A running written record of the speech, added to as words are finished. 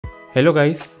Hello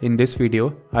guys, in this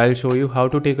video, I'll show you how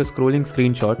to take a scrolling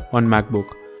screenshot on MacBook.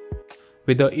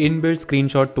 With the inbuilt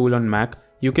screenshot tool on Mac,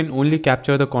 you can only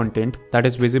capture the content that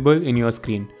is visible in your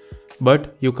screen.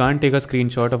 But you can't take a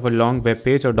screenshot of a long web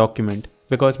page or document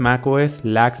because macOS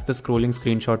lacks the scrolling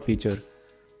screenshot feature.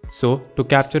 So, to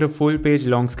capture a full page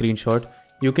long screenshot,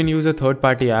 you can use a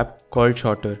third-party app called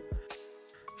Shottr.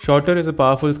 Shottr is a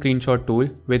powerful screenshot tool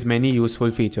with many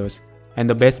useful features. And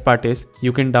the best part is,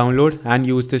 you can download and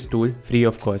use this tool free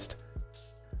of cost.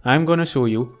 I'm gonna show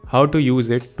you how to use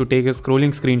it to take a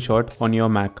scrolling screenshot on your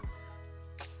Mac.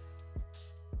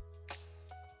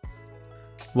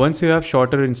 Once you have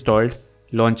Shottr installed,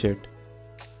 launch it.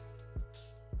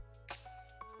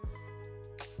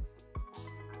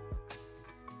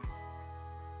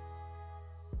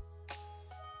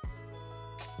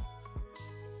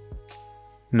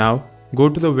 Now, go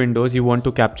to the windows you want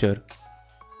to capture.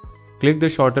 Click the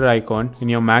Shottr icon in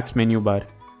your Mac's menu bar.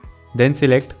 Then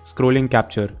select Scrolling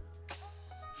Capture.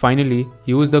 Finally,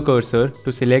 use the cursor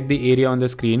to select the area on the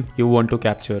screen you want to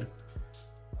capture.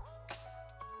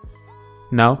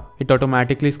 Now, it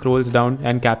automatically scrolls down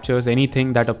and captures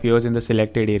anything that appears in the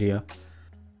selected area.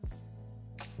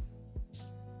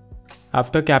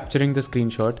 After capturing the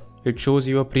screenshot, it shows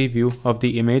you a preview of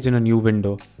the image in a new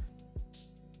window.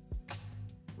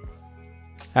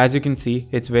 As you can see,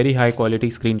 it's very high quality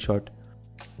screenshot.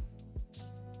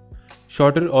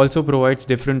 Shottr also provides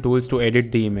different tools to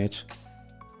edit the image.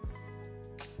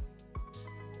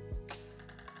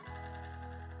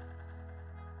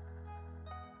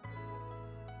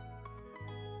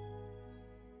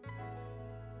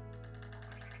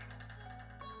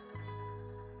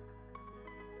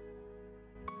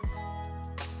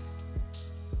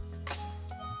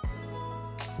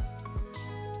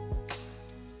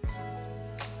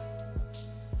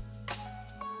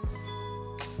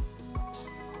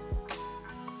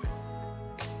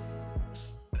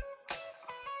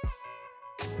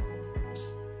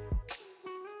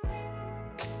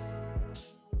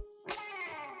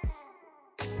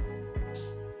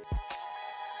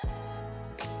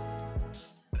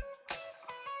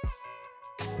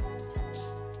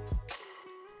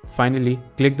 Finally,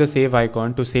 click the save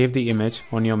icon to save the image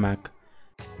on your Mac.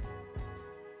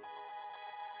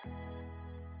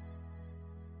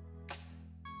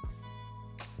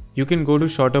 You can go to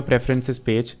Shottr Preferences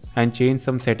page and change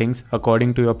some settings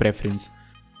according to your preference.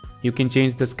 You can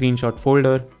change the screenshot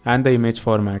folder and the image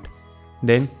format.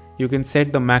 Then, you can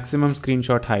set the maximum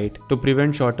screenshot height to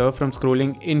prevent Shottr from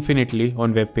scrolling infinitely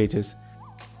on web pages.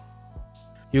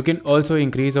 You can also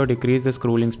increase or decrease the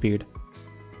scrolling speed.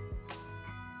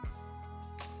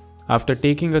 After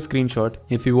taking a screenshot,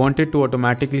 if you want it to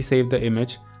automatically save the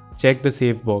image, check the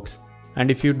save box. And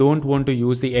if you don't want to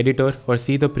use the editor or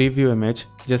see the preview image,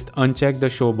 just uncheck the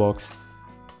show box.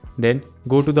 Then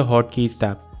go to the hotkeys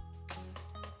tab.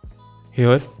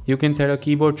 Here, you can set a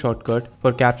keyboard shortcut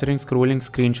for capturing scrolling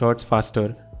screenshots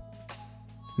faster.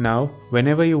 Now,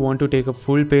 whenever you want to take a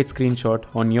full page screenshot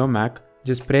on your Mac,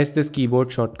 just press this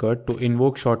keyboard shortcut to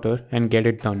invoke Shottr and get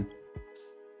it done.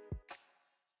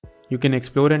 You can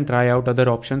explore and try out other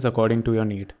options according to your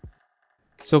need.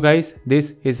 So guys,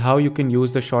 this is how you can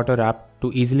use the Shottr app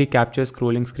to easily capture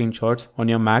scrolling screenshots on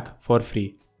your Mac for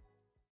free.